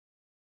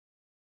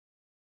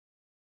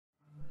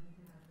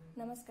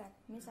नमस्कार,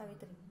 मी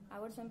सावित्री.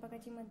 आवड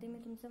स्वयंपाकाची मध्ये मी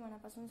तुमचं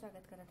मनापासून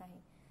स्वागत करत आहे.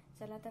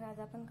 चला तर आज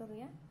आपण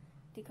करूया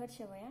तिखट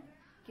शेवया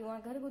किंवा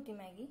घरगुती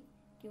मॅगी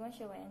किंवा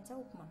शेवयांचा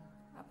उपमा.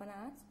 आपण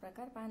आज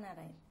प्रकार पाहणार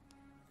आहे.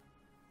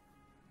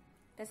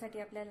 त्यासाठी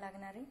आपल्याला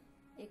लागणारे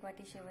 1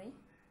 वाटी शेवई,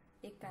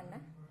 1 कांदा,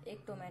 1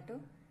 टोमॅटो,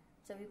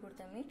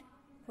 चवीपुरतं मीठ,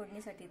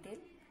 फोडणीसाठी तेल,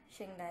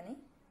 शेंगदाणे,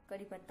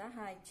 कढीपत्ता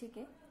हा ऐच्छिक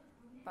आहे,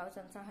 पाव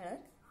चमचा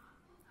हळद,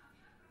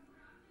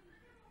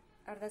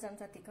 अर्धा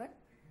चमचा तिखट,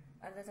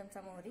 अर्धा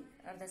चमचा मोहरी,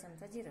 अर्धा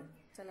चमचा जिरं.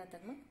 चला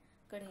तर मग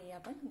कढई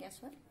आपण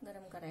गॅसवर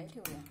गरम करायला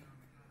ठेवूया.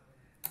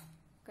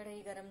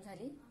 कढई गरम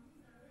झाली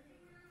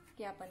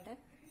की आपण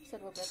त्यात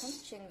सर्वप्रथम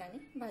शेंगदाणे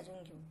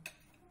भाजून घेऊ.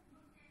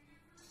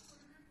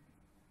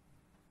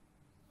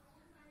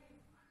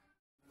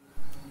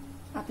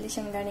 आपले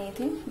शेंगदाणे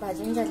इथे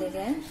भाजून झालेले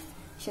आहे.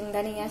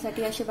 शेंगदाणे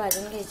यासाठी असे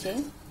भाजून घ्यायचे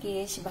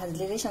की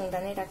भाजलेले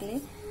शेंगदाणे टाकले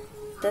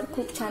तर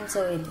खूप छान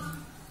चव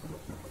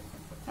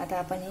येते. आता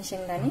आपण हे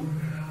शेंगदाणे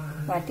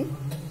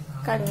वाटीत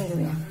काढून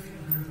घेऊया.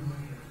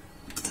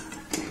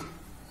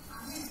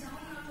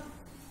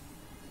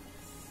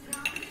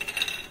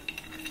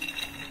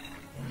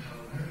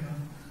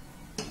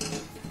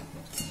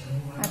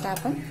 आता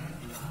आपण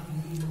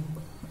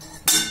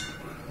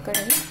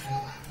कढईत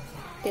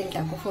तेल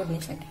टाकू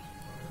फोडणीसाठी.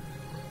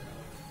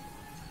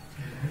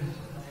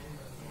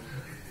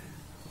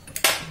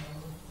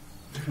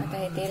 आता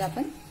हे तेल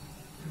आपण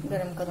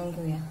गरम करून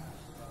घेऊया.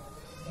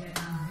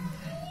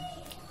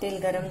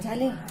 तेल गरम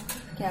झाले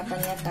की आपण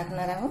यात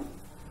टाकणार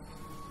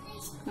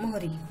आहोत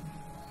मोहरी.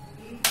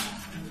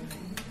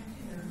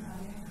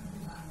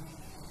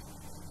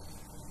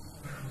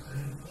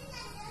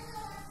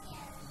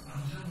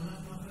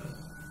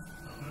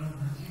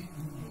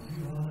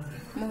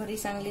 मोहरी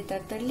चांगली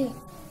तडतडली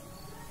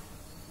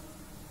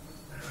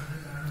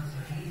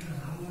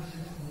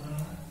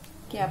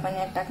की आपण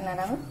यात टाकणार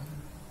आहोत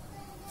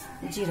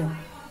जिरं.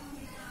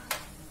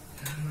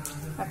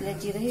 आपलं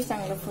जिरंही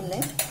चांगलं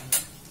फुललंय.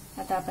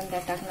 आता आपण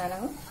त्यात टाकणार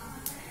आहोत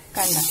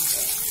कांदा.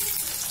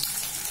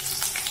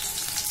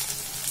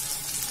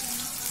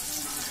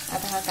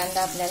 आता हा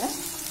कांदा आपल्याला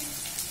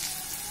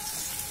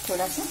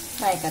थोडासा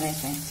फ्राय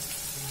करायचा आहे.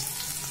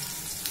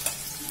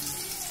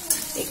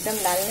 एकदम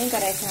लाल नाही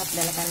करायचा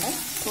आपल्याला कांदा,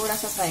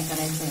 थोडासा फ्राय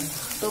करायचा आहे.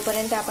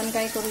 तोपर्यंत आपण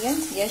काय करूया,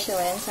 या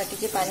शेवयांसाठी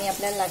जे पाणी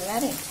आपल्याला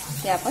लागणार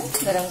आहे ते आपण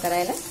गरम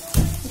करायला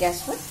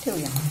गॅसवर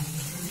ठेवूया.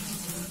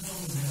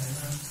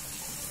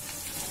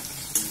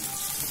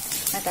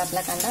 आता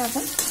आपला कांदा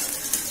आपण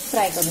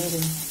फ्राय करून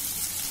घेऊ.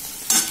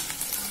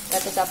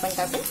 त्यातच आपण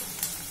टाकू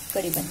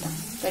कढीपत्ता.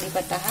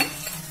 कढीपत्ता हा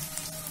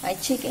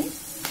ऐच्छिक आहे.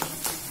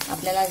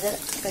 आपल्याला जर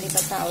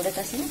कढीपत्ता आवडत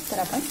असेल तर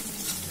आपण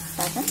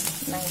टाका,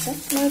 नाही तर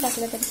नाही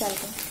टाकलं तरी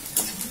चालतं.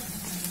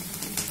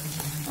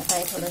 आता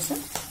हे थोडंसं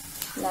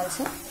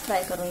लालसर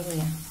फ्राय करून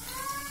घेऊया.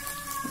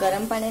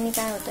 गरम पाण्याने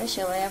काय होतं,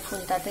 शेवया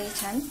फुलतातही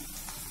छान,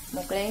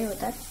 मोकळ्याही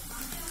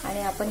होतात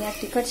आणि आपण या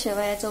तिखट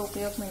शेवयाचा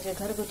उपयोग म्हणजे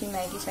घरगुती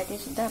मॅगीसाठी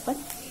सुद्धा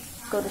आपण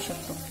करू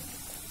शकतो.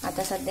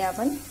 आता सध्या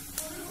आपण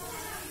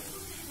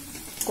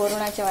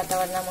कोरोनाच्या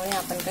वातावरणामुळे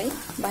आपण काही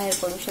बाहेर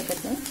पडू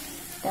शकत नाही,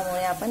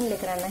 त्यामुळे आपण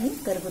लेकरांनाही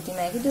घरगुती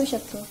मॅगी देऊ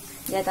शकतो.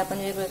 ज्यात आपण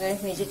वेगवेगळे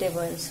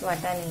व्हेजिटेबल्स,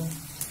 वाटाणे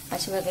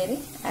असे वगैरे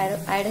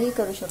ॲडही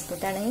करू शकतो.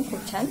 त्यानेही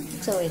खूप छान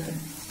चव येते.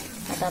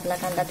 आता आपला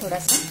कांदा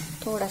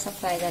थोडासा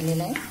फ्राय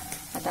झालेला आहे.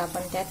 आता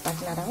आपण त्यात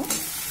टाकणार आहोत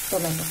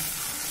टोमॅटो.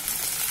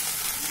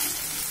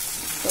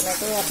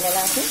 टोमॅटो आपल्याला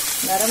असे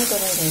नरम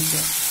करून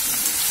घ्यायचे.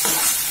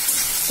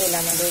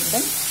 तेलामध्ये एकदम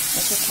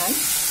असे छान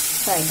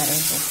फ्राय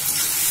करायचे.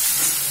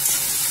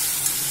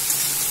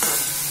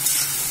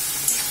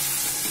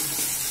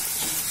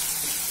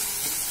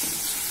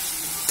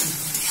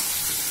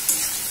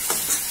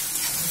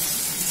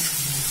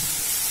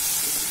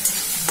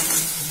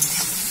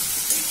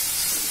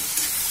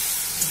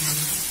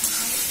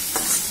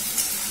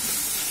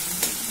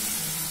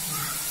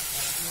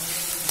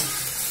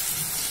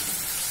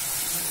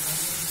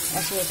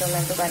 असे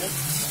टोमॅटो बारीक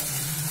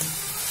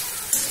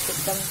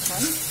एकदम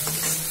छान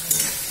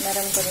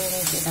नरम करून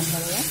घ्यायचे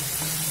आपल्याला,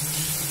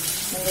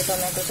 म्हणजे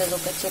टोमॅटोचा जो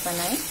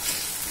कच्चेपणा आहे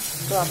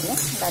तो आपल्या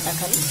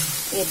दाताखाली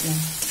येत नाही.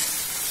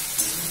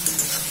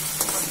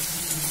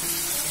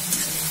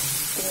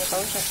 तुम्ही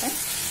पाहू शकता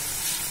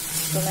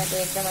टोमॅटो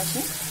एकदम असे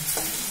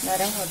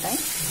नरम होत आहे.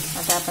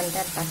 आता आपण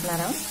त्यात टाकणार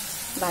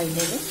आहोत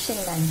भाजलेले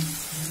शेंगदाणे.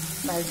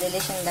 भाजलेले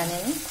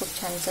शेंगदाण्याने खूप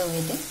छान चव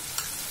येते.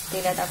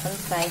 तेलात आपण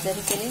फ्राय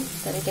जरी केले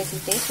तरी त्याची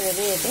टेस्ट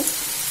वेगळी येते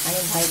आणि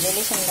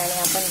भाजलेले शेंगदाणे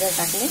आपण जर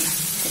टाकले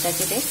तर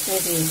त्याची टेस्ट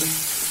वेगळी येते.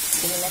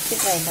 तुम्ही नक्की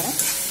ट्राय करा.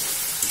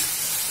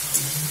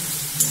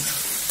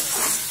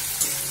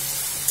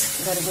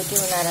 घरगुती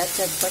होणारा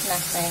चटपट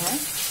नाश्ता आहे हा.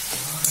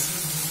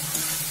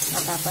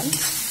 आता आपण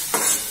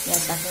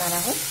यात टाकणार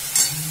आहोत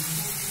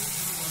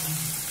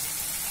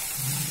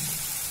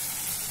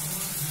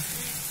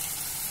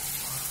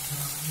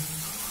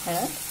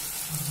हळद.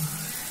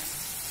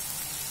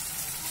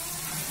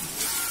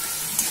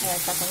 हळद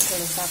टाकून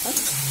थोडंसं आपण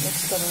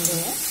मिक्स करून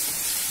घेऊया.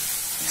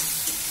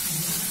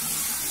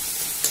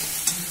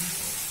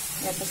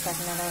 यातच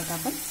टाकणार आहोत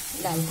आपण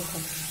लाल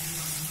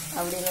तिखट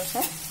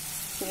आवडीनुसार.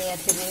 तुम्ही यात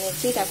हिरवी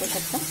मिरची टाकू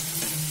शकता,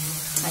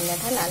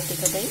 अन्यथा लाल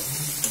तिखटही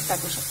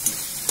टाकू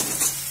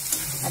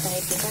शकता. आता हे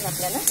तिखट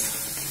आपल्याला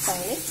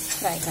चांगले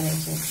फ्राय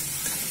करायचे.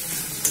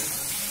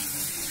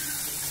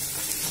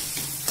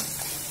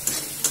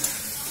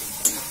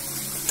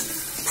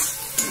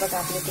 बघा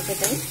आपले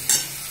तिखटही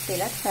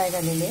तेलात फ्राय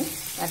झालेले आहे.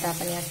 आता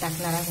आपण यात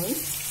टाकणार आहोत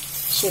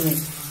शेवई.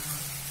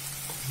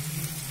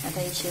 आता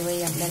ही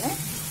शेवई आपल्याला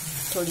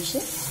थोडीशी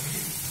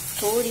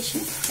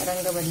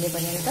रंग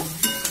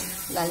बदलेपर्यंत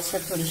लालसर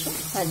थोडीशी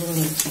भाजून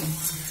घ्यायची.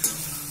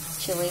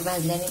 शेवई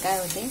भाजल्याने काय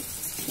होते,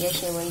 या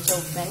शेवईच्या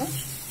उपम्याला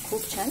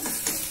खूप छान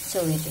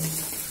चव येते.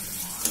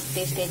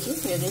 टेस्ट याची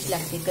वेगळीच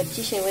लागते.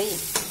 कच्ची शेवई,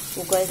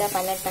 उकळत्या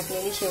पाण्यात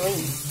टाकलेली शेवई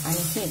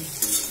आणि ही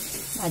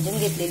भाजून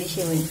घेतलेली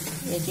शेवई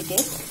याची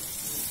टेस्ट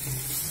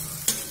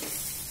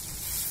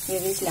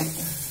वेगळीच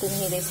लागते. तुम्ही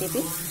ही रेसिपी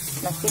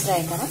नक्की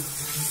ट्राय करा.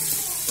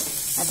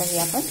 आता ही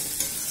आपण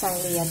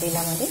चांगली या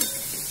तेलामध्ये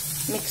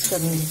मिक्स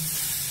करून घेऊ.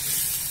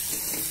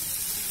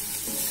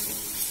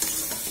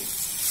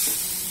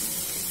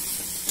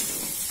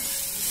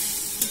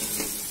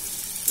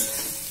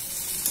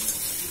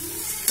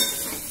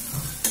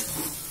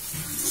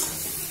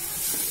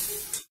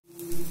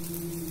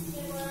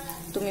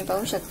 तुम्ही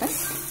पाहू शकता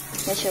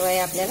या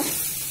शेवया आपल्याला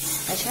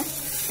अशा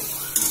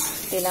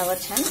तेलावर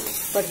छान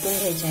परतून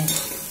घ्यायच्या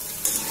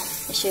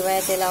आहेत. शेवया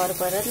तेलावर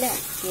परतल्या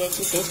की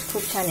याची टेस्ट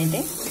खूप छान येते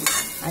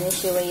आणि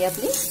शेवई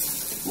आपली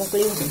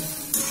मोकळी होते.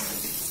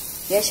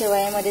 या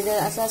शेवयामध्ये जर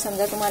असा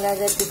समजा तुम्हाला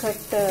जर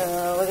तिखट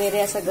वगैरे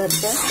असं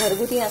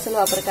घरगुती असेल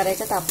वापर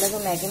करायचा, तर आपला जो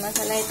मॅगी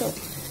मसाला येतो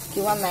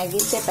किंवा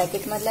मॅगीच्या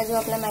पॅकेटमधला जो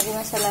आपला मॅगी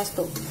मसाला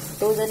असतो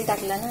तो जरी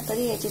टाकला ना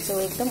तरी याची चव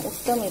एकदम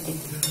उत्तम येते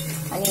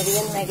आणि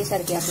रिअल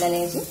मॅगीसारखी आपल्याला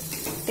याची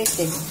टेस्ट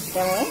येते.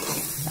 त्यामुळे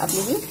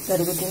आपली ही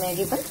घरगुती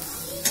मॅगी पण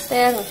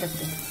तयार होऊ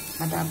शकते.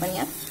 आता आपण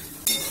या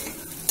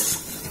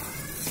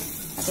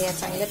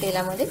चांगल्या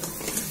तेलामध्ये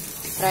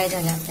फ्राय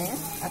झाल्या.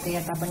 आता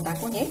यात आपण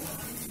टाकून हे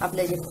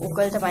आपलं जे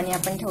उकळतं पाणी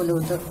आपण ठेवलं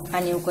होतं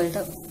आणि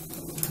उकळतं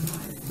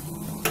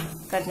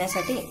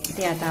करण्यासाठी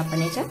ते आता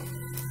आपण याच्यात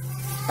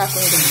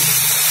टाकून घेऊ.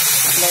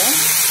 आपल्याला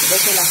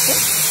जसे लागते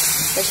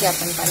तसे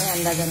आपण पाणी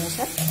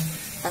अंदाजानुसार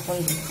टाकून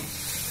घेऊ.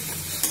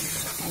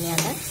 आणि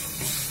आता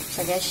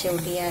सगळ्यात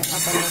शेवटी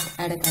आपण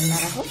ॲड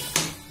करणार आहोत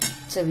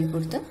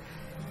चवीपुरतं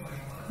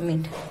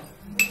मीठ.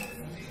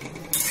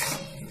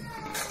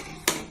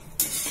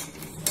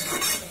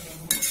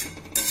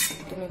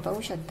 तुम्ही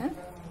पाहू शकता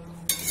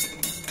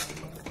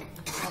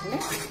आपला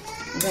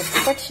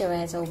झटपट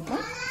शेवयाचा उपमा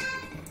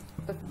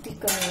अगदी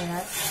कमी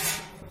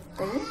वेळात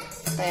तरी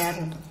तयार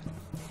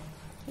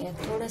होतो.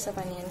 यात थोडंसं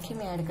पाणी आणखी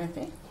मी ॲड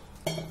करते.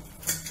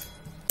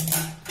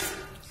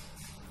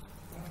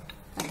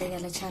 आता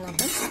याला छान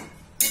आपण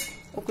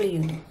उकळी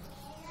येऊ.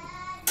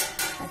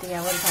 आता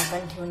यावर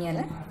झाकण ठेवून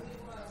याला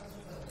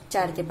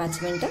 4 ते 5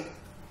 मिनिटं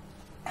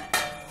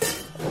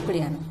उकळी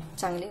आणू.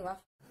 चांगली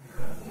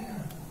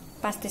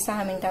 5 ते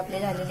 6 मिनिटं आपले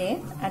झालेले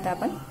आहेत. आता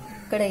आपण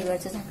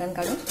कढईवरचं झाकण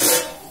काढून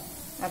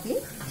आपली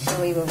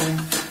शेवई बघूया.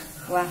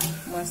 वाह,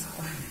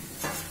 मस्त.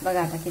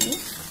 बघा आता किती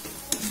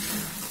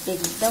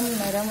एकदम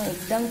नरम,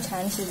 एकदम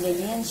छान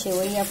शिजलेली आणि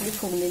शेवई आपली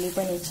फुगलेली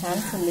पण आहे, छान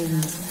फुगलेली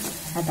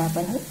आहे. आता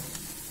आपण ही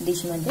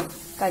डिशमध्ये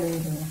काढून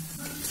घेऊया.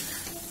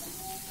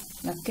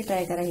 नक्की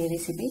ट्राय करा ही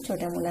रेसिपी,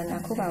 छोट्या मुलांना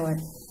खूप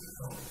आवडते.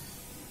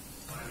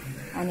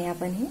 आणि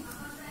आपण ही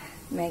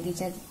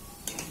मॅगीच्या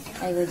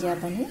ऐवजी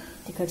आपण ही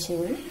तिखट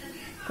शेवई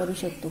करू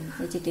शकतो.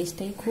 याची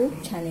टेस्टही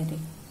खूप छान येते.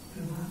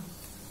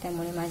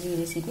 त्यामुळे माझी ही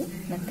रेसिपी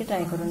नक्की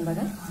ट्राय करून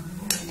बघा.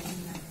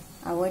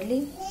 आवडली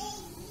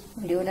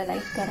व्हिडिओला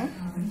लाईक करा,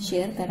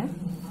 शेअर करा.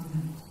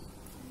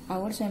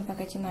 आवड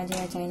स्वयंपाकाची माझ्या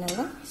या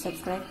चॅनलला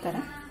सबस्क्राईब करा.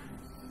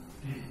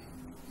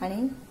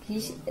 आणि ही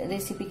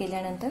रेसिपी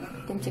केल्यानंतर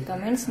तुमचे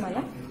कमेंट्स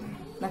मला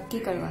नक्की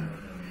कळवा.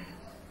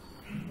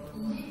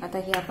 आता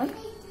ही आपण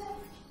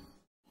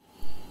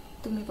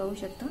तुम्ही पाहू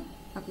शकता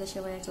आपला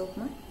शेवयाचा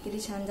उपमा किती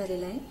छान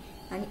झालेला आहे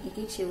आणि एक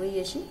एक शेवई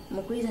अशी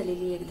मोकळी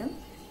झालेली एकदम.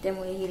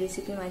 त्यामुळे ही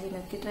रेसिपी माझी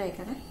नक्की ट्राय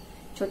करा.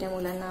 छोट्या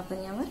मुलांना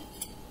आपण यावर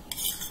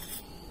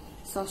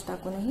सॉस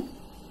टाकूनही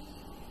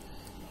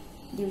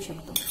देऊ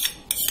शकतो.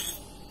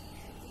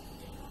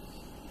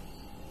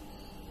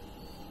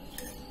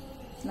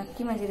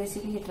 नक्की माझी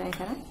रेसिपी ही ट्राय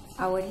करा.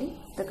 आवडली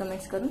तर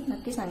कमेंट्स करून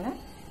नक्की सांगा.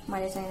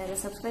 माझ्या चॅनलला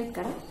सबस्क्राईब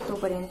करा.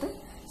 तोपर्यंत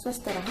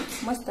स्वस्त राहा,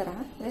 मस्त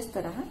राहा, व्यस्त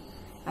राहा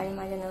आणि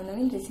माझ्या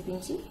नवनवीन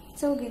रेसिपींची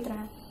चव घेत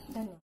राहा. धन्यवाद.